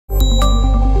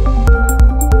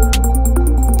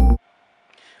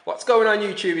going on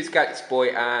YouTube? It's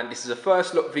GadgetsBoy, and this is a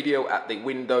first look video at the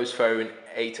Windows Phone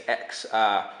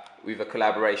 8X with a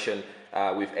collaboration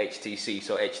with HTC.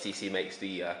 So HTC makes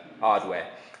the hardware.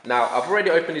 Now I've already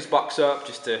opened this box up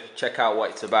just to check out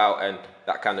what it's about and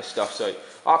that kind of stuff. So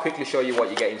I'll quickly show you what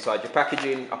you get inside your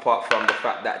packaging, apart from the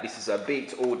fact that this is a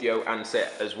Beats audio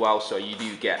handset as well. So you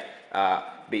do get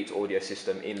Beats audio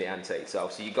system in the handset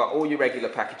itself. So you got all your regular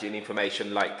packaging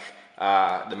information like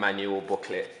the manual,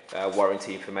 booklet,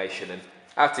 warranty information, and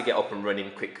how to get up and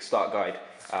running, quick start guide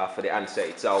for the handset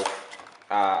itself.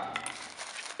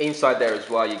 Inside there as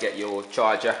well you get your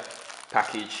charger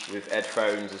package with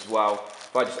headphones as well.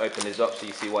 If I just open this up so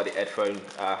you see what the headphone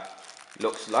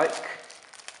looks like.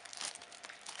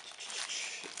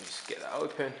 Just get that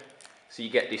open. So you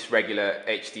get this regular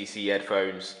HTC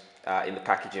headphones in the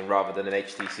packaging rather than an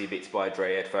HTC Beats by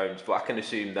Dre headphones, but I can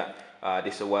assume that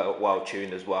this are well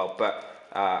tuned as well, but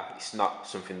it's not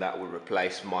something that will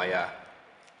replace my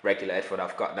regular headphone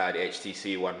I've got now, the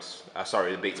HTC ones,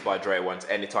 sorry, the Beats by Dre ones,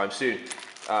 anytime soon.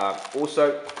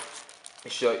 Also,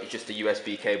 it's just a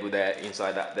USB cable there,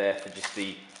 inside that there, for just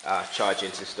the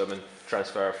charging system and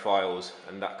transfer of files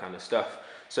and that kind of stuff.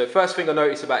 So first thing I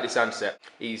noticed about this handset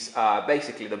is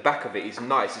basically the back of it is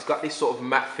nice. It's got this sort of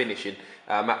matte finishing,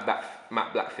 matte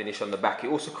black finish on the back. It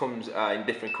also comes in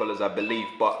different colors, I believe,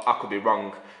 but I could be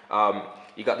wrong.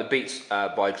 You got the Beats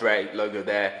by Dre logo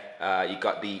there. You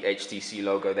got the HTC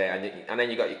logo there, and then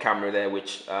you got your camera there,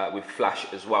 which with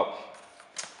flash as well.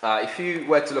 If you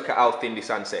were to look at how thin this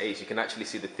handset is, you can actually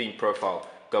see the thin profile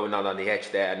going on the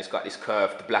edge there, and it's got this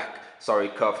curved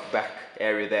back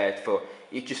area there.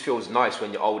 It just feels nice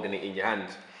when you're holding it in your hand.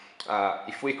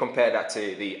 If we compare that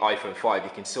to the iPhone 5, you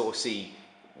can sort of see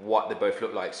what they both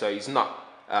look like. So it's not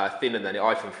thinner than the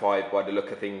iPhone 5 by the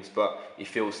look of things, but it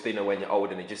feels thinner when you're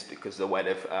holding it just because of the way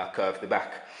they've curved the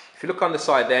back. If you look on the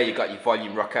side there, you got your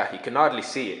volume rocker. You can hardly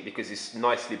see it because it's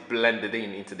nicely blended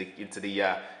into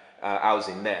the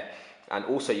housing there. And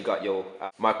also you got your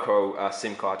micro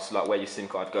SIM card slot where your SIM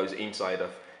card goes inside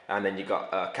of, and then you got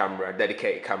a camera,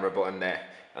 dedicated camera button there.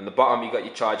 And the bottom you got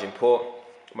your charging port,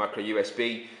 micro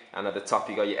USB, and at the top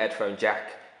you got your headphone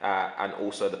jack and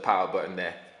also the power button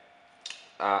there.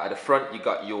 At the front you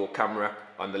got your camera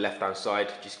on the left hand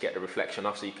side, just get the reflection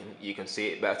off so you can see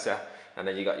it better. And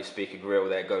then you got your speaker grill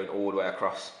there going all the way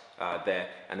across there,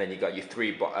 and then you got your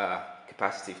three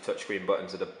capacitive touchscreen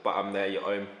buttons at the bottom there, your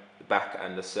home, the back,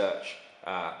 and the search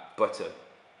button.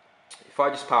 If I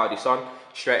just power this on,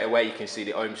 straight away you can see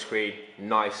the home screen,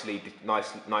 nice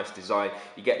design.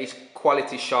 You get this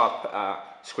quality sharp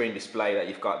screen display that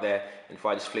you've got there, and if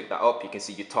I just flick that up, you can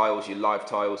see your tiles, your live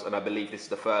tiles, and I believe this is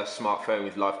the first smartphone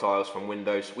with live tiles from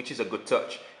Windows, which is a good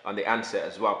touch on the handset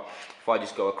as well. If I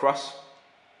just go across,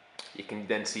 you can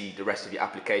then see the rest of your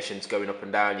applications going up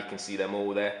and down. You can see them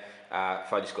all there.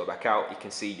 If I just go back out, you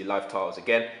can see your live tiles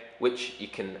again, which you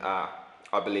can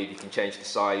I believe you can change the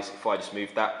size. If I just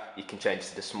move that, you can change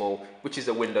to the small, which is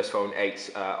a Windows Phone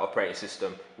 8 operating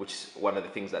system, which is one of the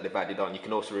things that they've added on. You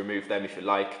can also remove them if you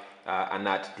like, and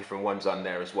add different ones on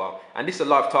there as well. And these are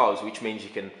live tiles, which means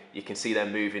you can see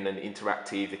them moving and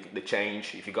interactive, the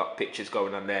change. If you've got pictures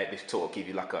going on there, this sort of give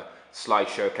you like a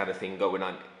slideshow kind of thing going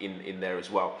on in there as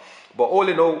well. But all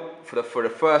in all, for the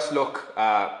first look,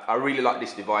 I really like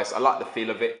this device. I like the feel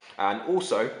of it, and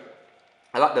also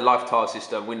I like the live tile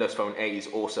system. Windows Phone 8 is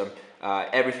awesome.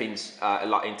 Everything's a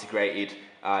lot integrated.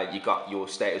 You got your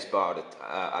status bar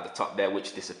at the top there,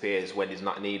 which disappears when it's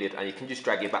not needed, and you can just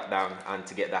drag it back down and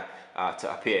to get that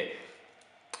to appear.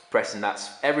 Pressing that,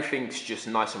 everything's just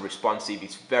nice and responsive.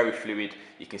 It's very fluid.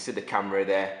 You can see the camera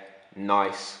there,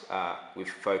 nice with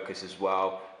focus as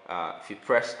well. If you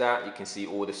press that, you can see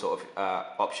all the sort of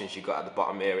options you got at the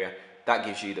bottom area. That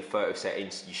gives you the photo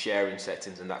settings, your sharing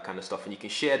settings, and that kind of stuff. And you can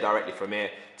share directly from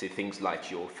here to things like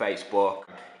your Facebook.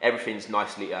 Everything's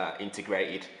nicely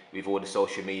integrated with all the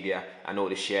social media and all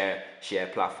the share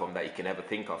platform that you can ever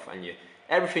think of. And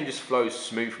everything just flows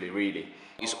smoothly, really.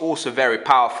 It's also very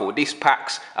powerful. This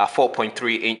packs a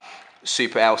 4.3-inch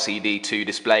Super LCD 2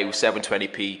 display with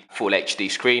 720p Full HD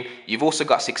screen. You've also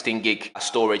got 16 gig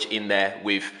storage in there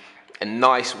with a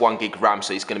nice 1 gig RAM,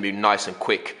 so it's going to be nice and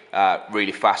quick,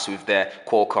 really fast with their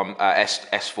Qualcomm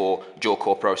S4 dual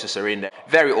core processor in there.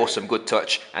 Very awesome, good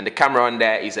touch. And the camera on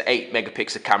there is an 8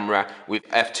 megapixel camera with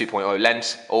f2.0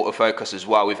 lens, autofocus as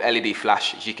well with LED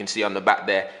flash, as you can see on the back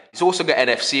there. It's also got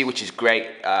NFC, which is great,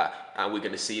 and we're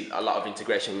going to see a lot of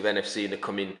integration with NFC in the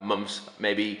coming months.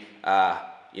 Maybe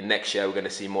in next year we're going to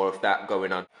see more of that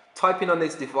going on. Typing on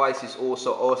this device is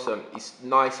also awesome. It's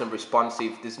nice and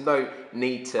responsive. There's no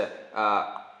need to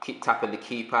keep tapping the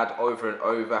keypad over and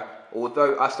over,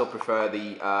 although I still prefer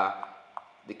the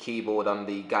the keyboard on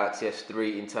the Galaxy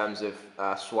S3 in terms of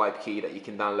swipe key that you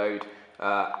can download.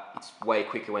 It's way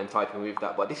quicker when typing with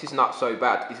that, but this is not so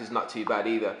bad. This is not too bad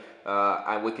either.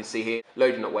 And we can see here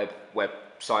loading up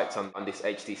websites on this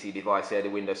HTC device here, the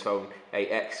Windows Phone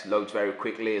 8X, loads very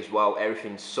quickly as well.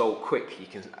 Everything's so quick, you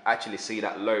can actually see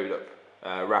that load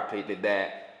up rapidly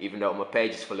there, even though my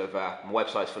page is full of, my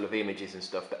website's full of images and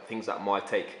stuff, things that might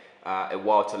take a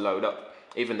while to load up.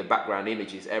 Even the background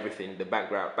images, everything, the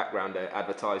background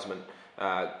advertisement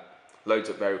loads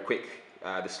up very quick.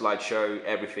 The slideshow,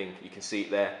 everything, you can see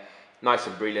it there. Nice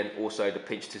and brilliant. Also the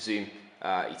pinch to zoom,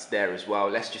 it's there as well.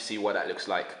 Let's just see what that looks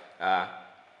like.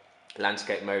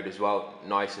 Landscape mode as well,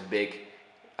 nice and big,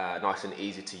 nice and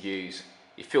easy to use.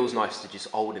 It feels nice to just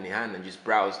hold in your hand and just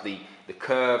browse. The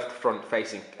curved front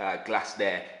facing glass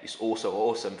there is also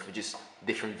awesome for just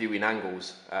different viewing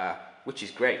angles, which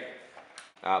is great.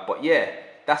 But yeah,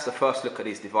 that's the first look at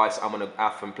this device. I'm gonna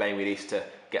have fun playing with this to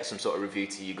get some sort of review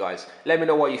to you guys. Let me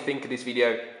know what you think of this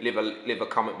video. Leave a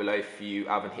comment below. If you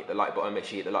haven't hit the like button, make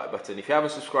sure you hit the like button. If you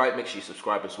haven't subscribed, make sure you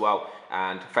subscribe as well.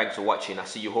 And thanks for watching. I'll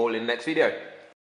see you all in the next video.